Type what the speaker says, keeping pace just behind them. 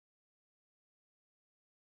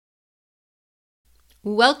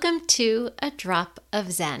Welcome to A Drop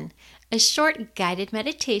of Zen, a short guided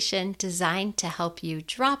meditation designed to help you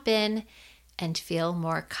drop in and feel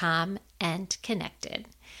more calm and connected.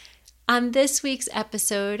 On this week's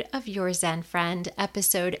episode of Your Zen Friend,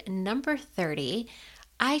 episode number 30,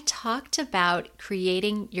 I talked about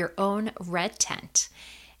creating your own red tent,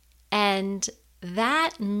 and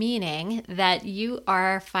that meaning that you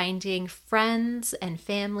are finding friends and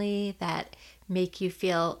family that make you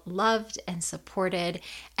feel loved and supported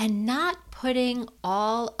and not putting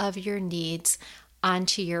all of your needs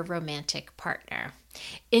onto your romantic partner.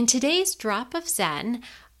 In today's Drop of Zen,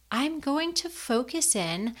 I'm going to focus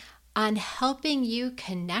in on helping you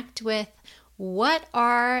connect with what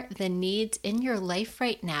are the needs in your life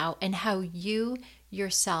right now and how you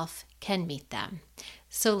yourself can meet them.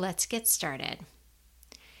 So let's get started.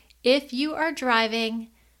 If you are driving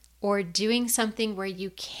or doing something where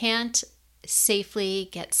you can't safely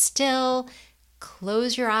get still,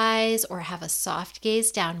 close your eyes, or have a soft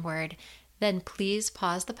gaze downward, then please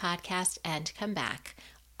pause the podcast and come back.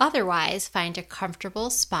 Otherwise, find a comfortable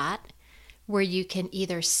spot where you can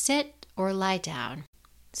either sit or lie down.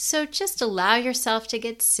 So just allow yourself to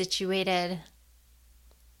get situated,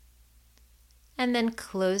 and then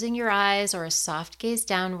closing your eyes or a soft gaze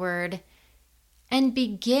downward, and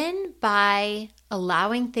begin by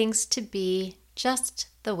allowing things to be just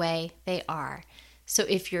the way they are. So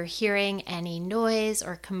if you're hearing any noise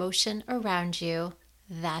or commotion around you,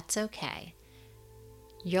 that's okay.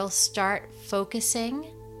 You'll start focusing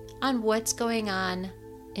on what's going on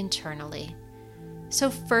internally. So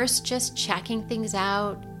first, just checking things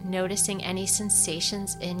out, noticing any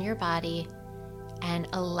sensations in your body, and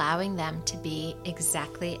allowing them to be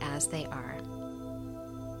exactly as they are.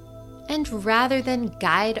 And rather than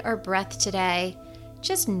guide our breath today,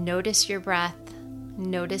 just notice your breath.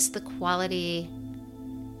 Notice the quality.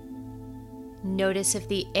 Notice if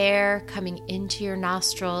the air coming into your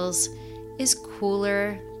nostrils is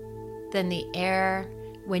cooler than the air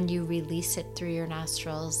when you release it through your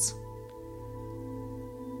nostrils.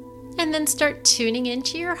 And then start tuning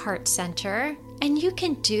into your heart center. And you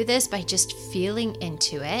can do this by just feeling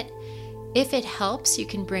into it. If it helps, you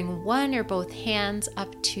can bring one or both hands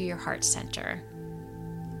up to your heart center.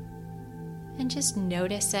 And just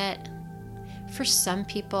notice it. For some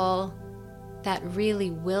people, that really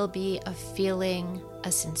will be a feeling,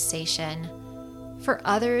 a sensation. For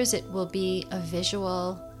others, it will be a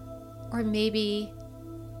visual, or maybe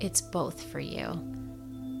it's both for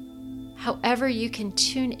you. However you can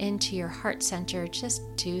tune into your heart center, just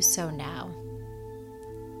do so now.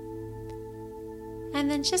 And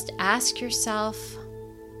then just ask yourself,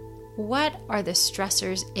 what are the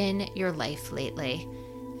stressors in your life lately?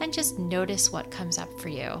 And just notice what comes up for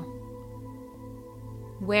you.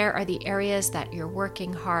 Where are the areas that you're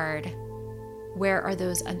working hard? Where are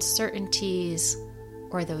those uncertainties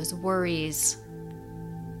or those worries?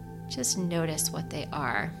 Just notice what they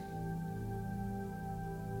are.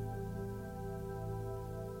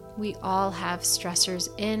 We all have stressors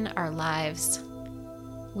in our lives.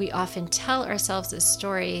 We often tell ourselves a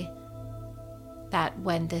story that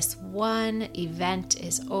when this one event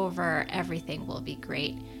is over, everything will be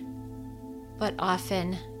great. But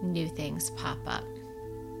often new things pop up.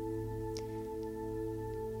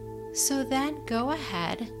 So then go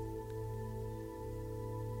ahead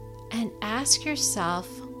and ask yourself,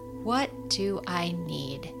 what do I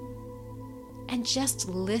need? And just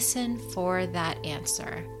listen for that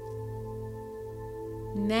answer.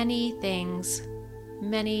 Many things,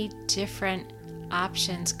 many different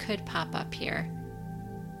options could pop up here.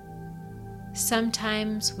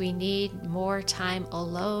 Sometimes we need more time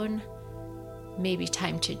alone, maybe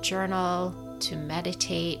time to journal, to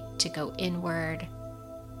meditate, to go inward,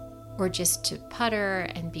 or just to putter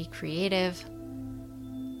and be creative.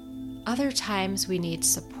 Other times we need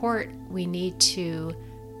support. We need to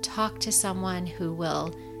talk to someone who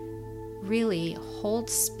will really hold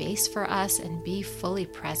space for us and be fully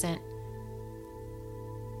present.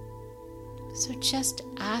 So just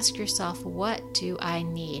ask yourself, what do I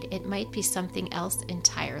need? It might be something else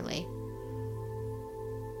entirely.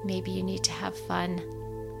 Maybe you need to have fun.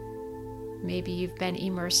 Maybe you've been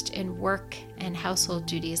immersed in work and household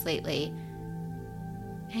duties lately,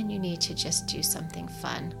 and you need to just do something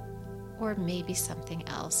fun, or maybe something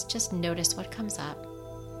else. Just notice what comes up.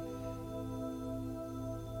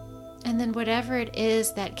 And then whatever it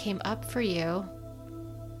is that came up for you,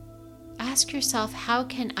 ask yourself, how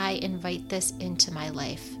can I invite this into my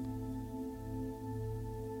life?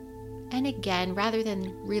 And again, rather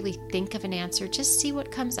than really think of an answer, just see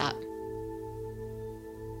what comes up.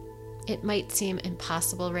 It might seem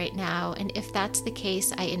impossible right now, and if that's the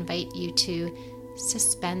case, I invite you to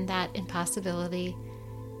suspend that impossibility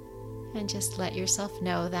and just let yourself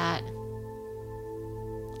know that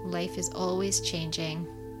life is always changing.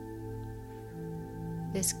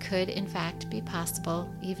 This could, in fact, be possible,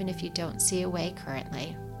 even if you don't see a way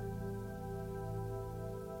currently.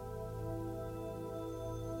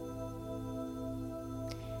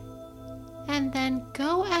 And then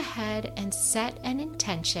go ahead and set an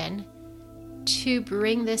intention to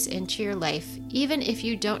bring this into your life, even if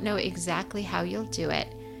you don't know exactly how you'll do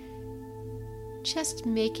it. Just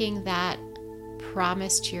making that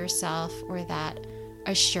promise to yourself or that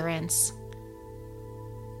assurance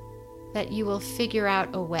that you will figure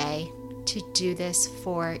out a way to do this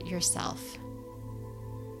for yourself.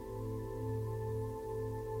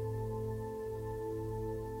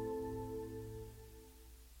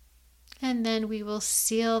 And then we will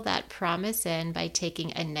seal that promise in by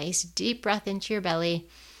taking a nice deep breath into your belly.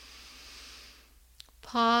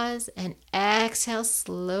 Pause and exhale,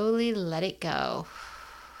 slowly let it go.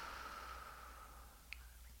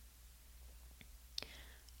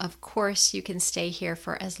 Of course, you can stay here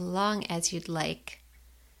for as long as you'd like.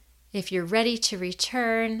 If you're ready to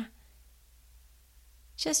return,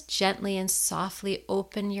 just gently and softly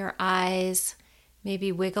open your eyes,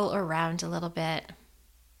 maybe wiggle around a little bit.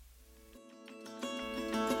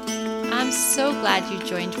 I'm so glad you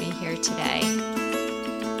joined me here today.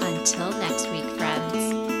 Until next week,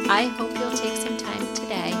 friends, I hope you'll take some time